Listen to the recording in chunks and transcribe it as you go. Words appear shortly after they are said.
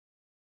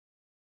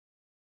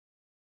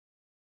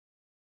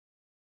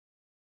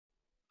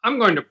I'm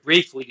going to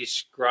briefly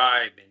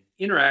describe an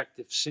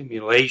interactive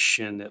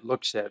simulation that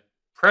looks at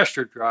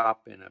pressure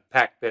drop in a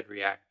packed bed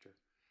reactor.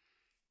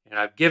 And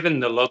I've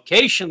given the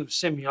location of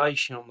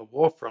simulation on the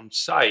Wolfram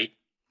site.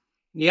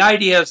 And the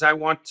idea is I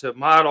want to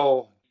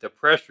model the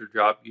pressure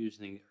drop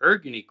using the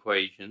Ergen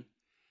equation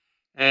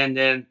and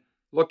then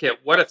look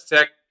at what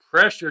effect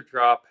pressure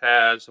drop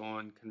has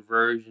on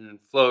conversion and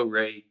flow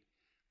rate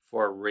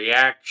for a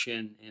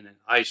reaction in an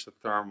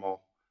isothermal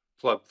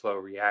plug flow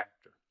reactor.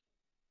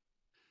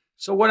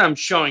 So what I'm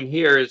showing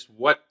here is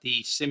what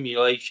the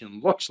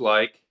simulation looks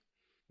like,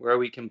 where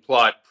we can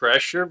plot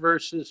pressure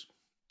versus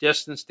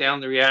distance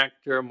down the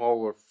reactor,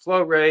 molar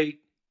flow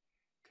rate,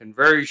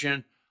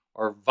 conversion,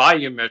 or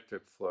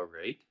volumetric flow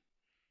rate.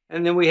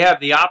 And then we have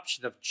the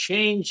option of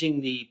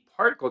changing the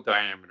particle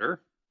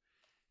diameter.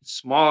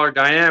 Smaller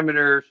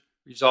diameters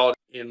result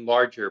in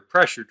larger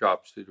pressure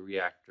drops through the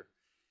reactor.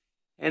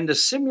 And the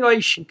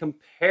simulation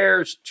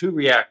compares two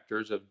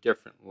reactors of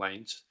different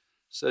lengths.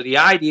 So the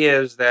idea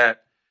is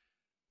that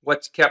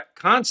what's kept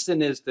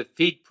constant is the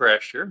feed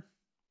pressure,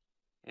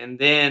 and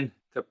then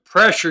the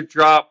pressure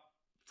drop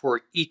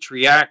for each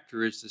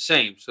reactor is the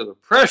same. So the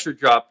pressure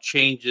drop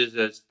changes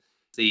as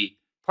the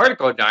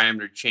particle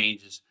diameter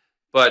changes,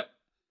 but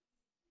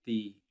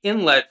the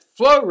inlet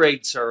flow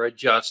rates are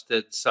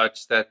adjusted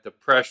such that the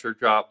pressure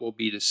drop will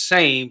be the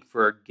same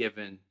for a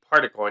given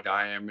particle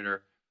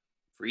diameter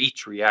for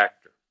each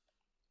reactor.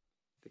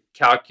 The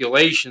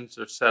calculations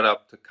are set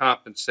up to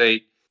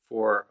compensate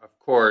for, of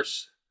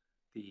course,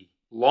 the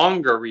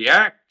longer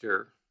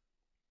reactor.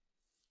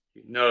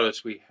 You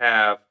notice we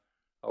have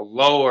a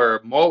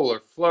lower molar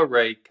flow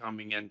rate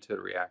coming into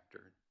the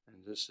reactor, and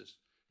this is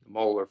the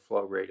molar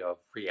flow rate of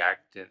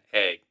reactant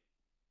A.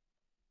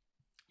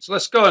 So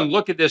let's go and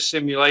look at this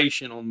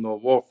simulation on the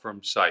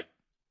Wolfram site.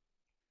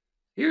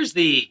 Here's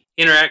the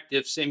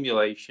interactive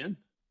simulation.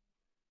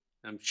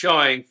 I'm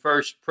showing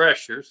first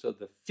pressure, so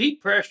the feed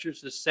pressure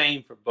is the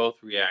same for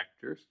both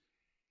reactors,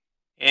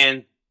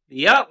 and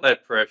the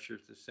outlet pressure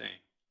is the same.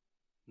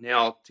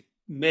 Now, to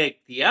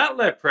make the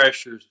outlet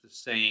pressures the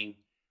same,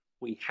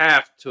 we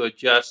have to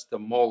adjust the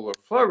molar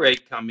flow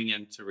rate coming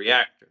into the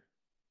reactor.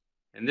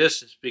 And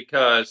this is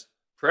because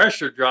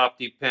pressure drop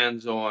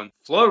depends on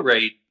flow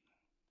rate,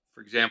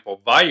 for example,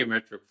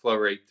 volumetric flow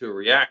rate through a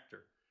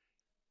reactor.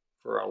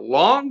 For a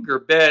longer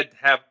bed to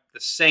have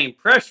the same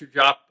pressure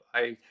drop,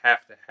 I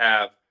have to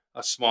have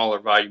a smaller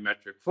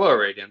volumetric flow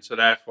rate. And so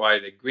that's why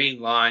the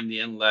green line, the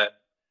inlet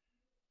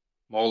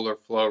molar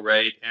flow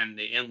rate, and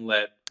the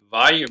inlet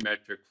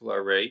volumetric flow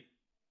rate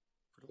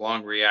for the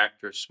long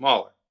reactor is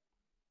smaller.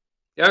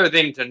 The other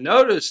thing to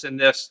notice in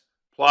this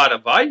plot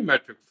of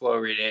volumetric flow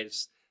rate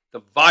is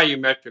the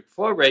volumetric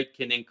flow rate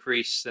can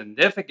increase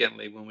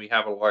significantly when we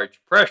have a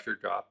large pressure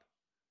drop.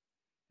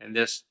 And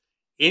this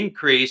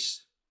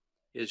increase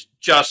is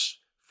just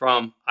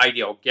from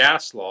ideal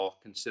gas law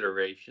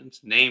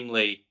considerations,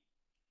 namely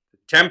the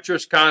temperature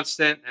is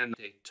constant and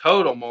the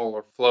total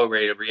molar flow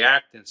rate of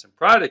reactants and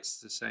products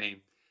is the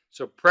same.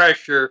 So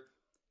pressure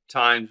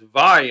times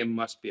volume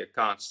must be a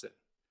constant.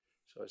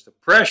 So as the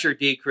pressure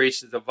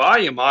decreases, the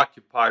volume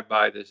occupied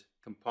by the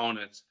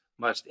components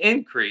must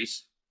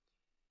increase,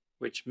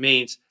 which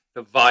means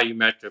the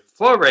volumetric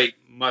flow rate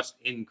must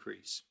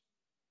increase.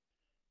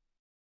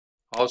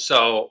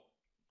 Also,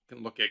 you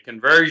can look at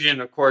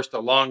conversion. Of course,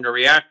 the longer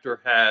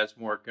reactor has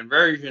more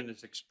conversion,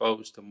 is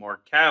exposed to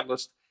more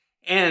catalyst,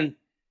 and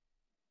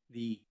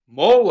the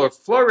molar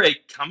flow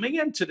rate coming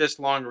into this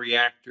long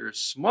reactor is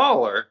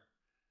smaller,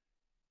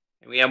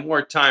 and we have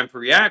more time for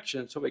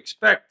reaction, so we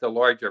expect a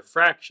larger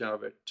fraction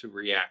of it to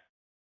react.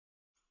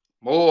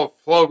 Molar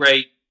flow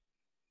rate,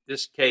 in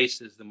this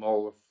case, is the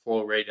molar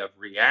flow rate of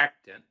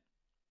reactant.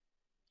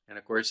 And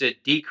of course,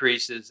 it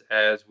decreases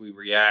as we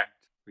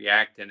react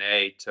reactant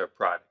A to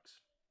products.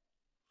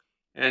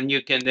 And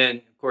you can then,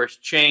 of course,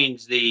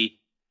 change the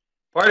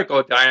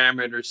particle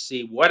diameter to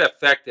see what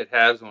effect it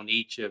has on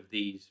each of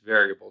these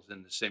variables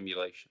in the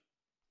simulation.